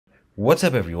What's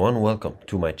up everyone, welcome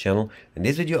to my channel. In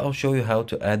this video I'll show you how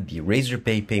to add the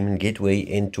Razorpay payment gateway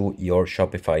into your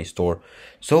Shopify store.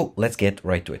 So let's get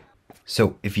right to it.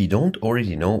 So if you don't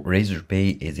already know,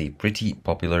 Razorpay is a pretty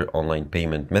popular online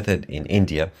payment method in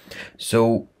India.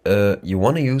 So you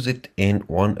want to use it in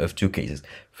one of two cases.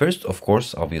 First, of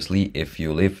course, obviously, if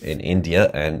you live in India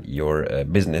and your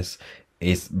business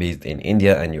is based in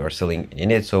India and you are selling in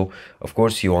India, so of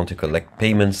course you want to collect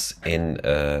payments in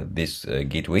this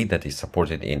gateway that is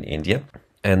supported in India.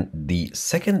 And the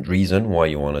second reason why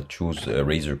you want to choose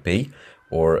Razorpay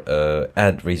or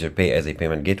add Razorpay as a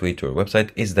payment gateway to your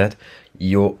website is that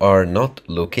you are not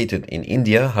located in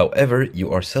India, however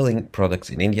you are selling products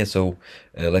in India. So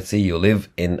let's say you live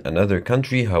in another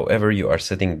country, however you are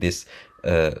setting this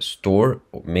store,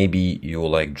 maybe you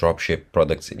like drop ship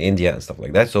products in India and stuff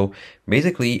like that. So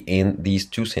basically in these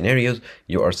two scenarios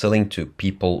you are selling to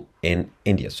people in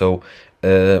India. So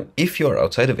if you are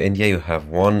outside of India, you have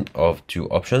one of two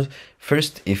options.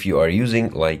 First, if you are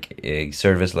using like a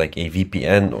service like a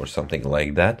VPN or something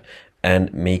like that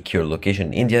and make your location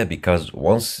in India, because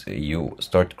once you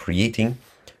start creating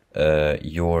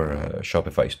your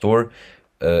Shopify store,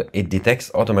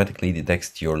 it automatically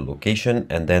detects your location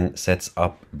and then sets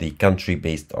up the country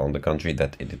based on the country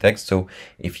that it detects. So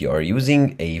if you are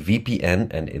using a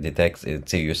VPN and it detects,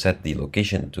 say you set the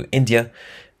location to India,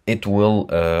 it will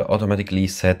automatically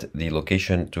set the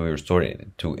location to your store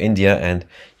to India and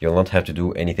you'll not have to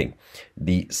do anything.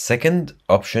 The second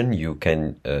option you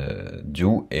can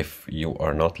do if you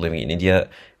are not living in India,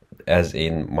 as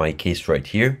in my case right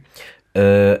here,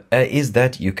 is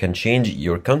that you can change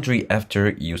your country after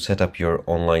you set up your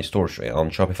online store on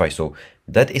Shopify. So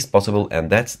that is possible, and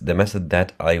that's the method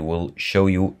that I will show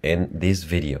you in this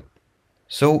video.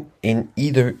 So in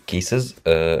either cases,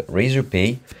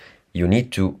 Razorpay, you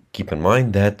need to keep in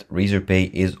mind that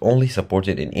Razorpay is only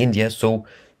supported in India. So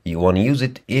you want to use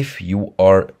it if you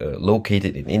are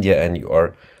located in India and you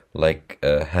are like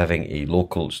having a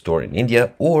local store in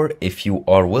India, or if you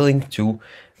are willing to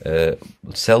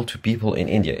sell to people in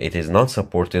India. It is not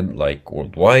supported like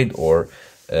worldwide or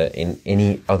in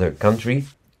any other country,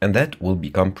 and that will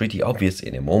become pretty obvious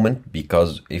in a moment,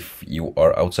 because if you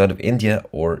are outside of India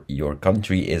or your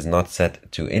country is not set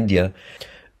to India,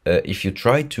 if you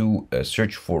try to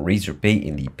search for Razorpay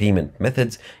in the payment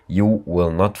methods, you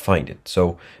will not find it.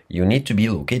 So you need to be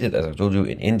located, as I told you,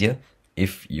 in India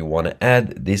if you want to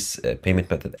add this payment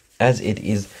method, as it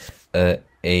is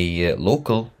a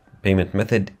local payment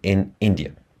method in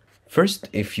India. First,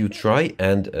 if you try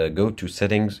and go to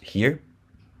settings here,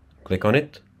 click on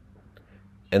it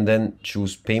and then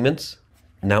choose payments.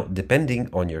 Now, depending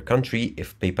on your country,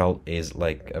 if PayPal is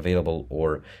like available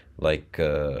or like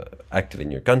active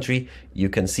in your country, you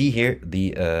can see here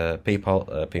the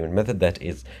PayPal payment method that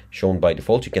is shown by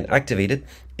default. You can activate it.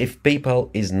 If PayPal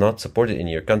is not supported in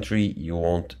your country, you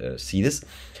won't see this.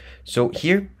 So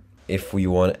here, if we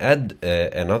want to add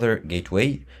another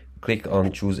gateway, click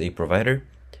on choose a provider,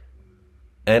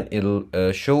 and it'll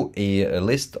show a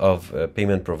list of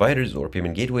payment providers or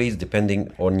payment gateways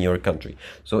depending on your country.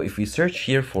 So if we search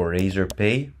here for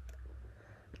Razorpay,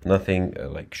 nothing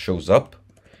like shows up.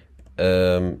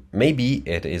 Maybe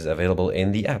it is available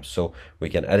in the app, so we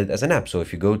can add it as an app. So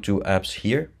if you go to apps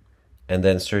here and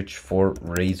then search for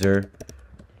Razorpay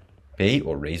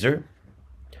or Razor,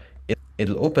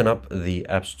 it'll open up the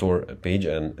App Store page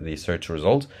and the search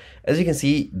results. As you can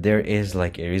see, there is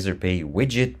like a Razorpay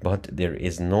widget, but there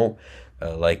is no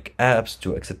like apps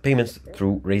to accept payments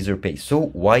through Razorpay. So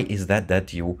why is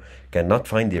that you cannot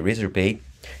find the Razorpay?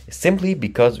 Simply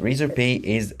because Razorpay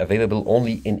is available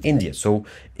only in India. So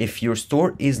if your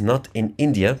store is not in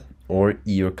India or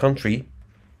your country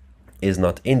is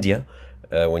not India,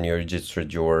 when you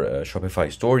registered your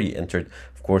Shopify store, you entered,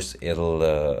 of course, it'll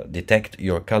detect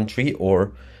your country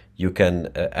or you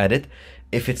can add it.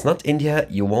 If it's not India,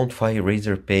 you won't find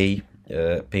Razorpay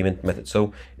payment method.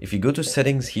 So if you go to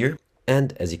settings here,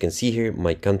 and as you can see here,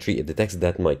 my country, it detects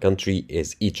that my country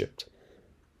is Egypt.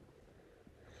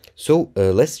 So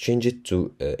let's change it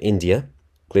to India.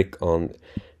 Click on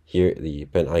here the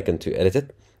pen icon to edit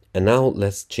it. And now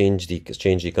let's change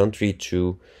the country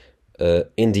to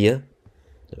India.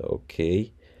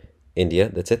 Okay, India,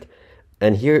 that's it.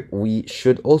 And here we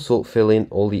should also fill in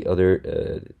all the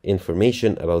other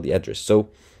information about the address. So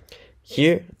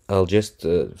here I'll just,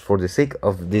 for the sake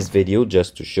of this video,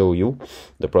 just to show you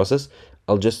the process,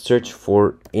 I'll just search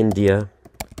for India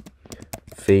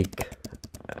fake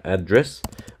address.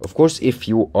 Of course, if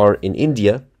you are in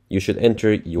India, you should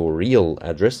enter your real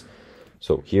address.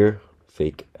 So here,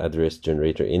 fake address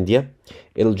generator India.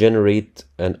 It'll generate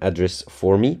an address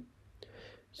for me.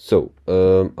 So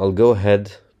I'll go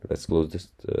ahead, let's close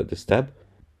this tab.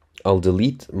 I'll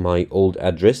delete my old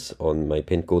address on my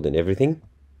pin code and everything,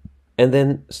 and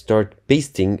then start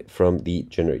pasting from the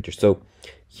generator. So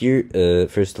here,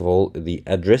 first of all, the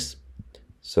address,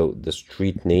 so the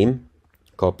street name,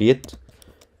 copy it,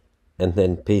 and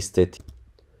then paste it.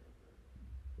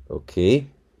 Okay,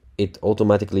 it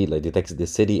automatically like detects the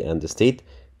city and the state.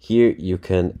 Here you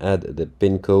can add the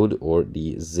pin code or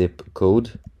the zip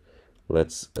code.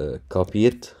 Let's copy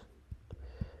it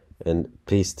and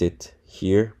paste it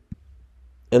here.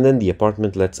 And then the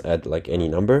apartment, let's add like any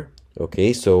number.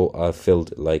 Okay, so I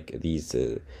filled like these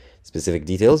specific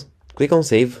details. Click on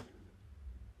save.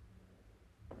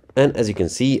 And as you can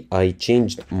see, I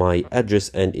changed my address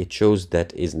and it shows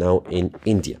that is now in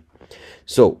India.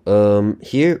 So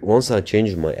here, once I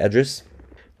changed my address,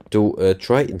 to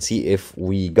try and see if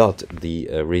we got the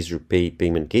Razorpay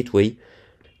payment gateway,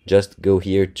 just go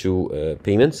here to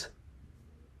payments.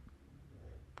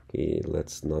 Okay,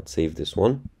 let's not save this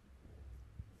one.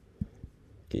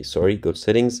 Okay, sorry, go to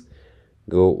settings,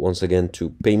 go once again to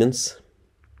payments,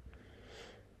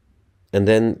 and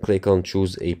then click on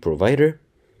choose a provider.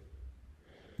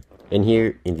 And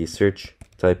here in the search,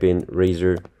 type in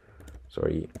Razor.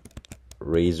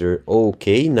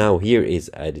 Okay, now here is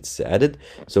it's added.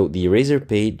 So the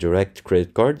Razorpay direct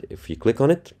credit card, if you click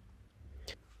on it.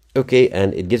 Okay,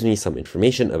 and it gives me some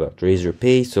information about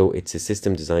Razorpay. So it's a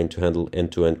system designed to handle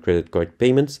end-to-end credit card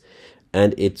payments.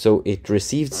 And it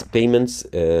receives payments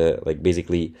like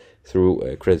basically through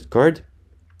a credit card.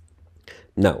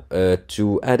 Now,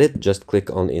 to add it, just click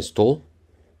on install.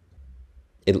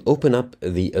 It'll open up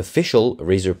the official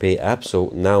Razorpay app.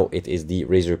 So now it is the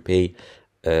Razorpay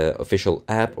official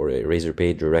app or a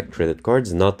Razorpay direct credit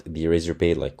cards, not the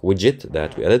Razorpay like widget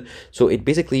that we added. So it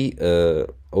basically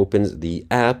opens the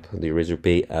app, the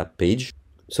Razorpay app page.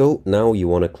 So now you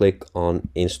want to click on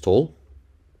install.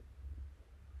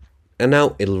 And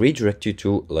now it'll redirect you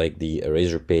to like the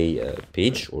Razorpay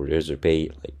page or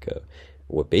Razorpay like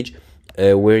web page.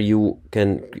 Where you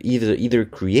can either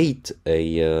create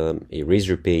a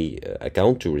Razorpay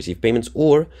account to receive payments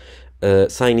or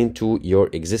sign into your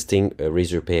existing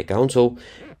Razorpay account. So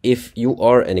if you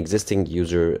are an existing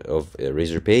user of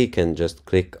Razorpay, you can just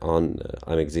click on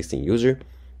I'm existing user,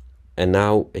 and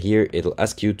now here it'll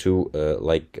ask you to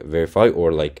like verify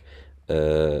or like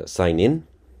sign in.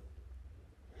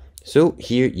 So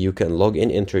here you can log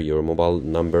in, enter your mobile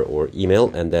number or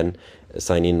email, and then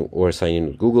sign in with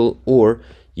Google, or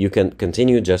you can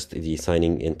continue just the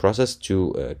signing in process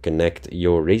to connect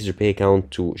your Razorpay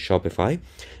account to Shopify.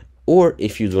 Or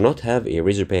if you do not have a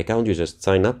Razorpay account, you just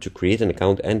sign up to create an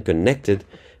account and connect it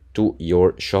to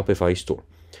your Shopify store.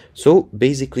 So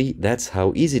basically, that's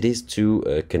how easy it is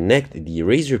to connect the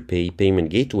Razorpay payment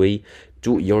gateway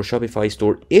to your Shopify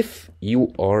store if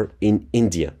you are in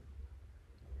India.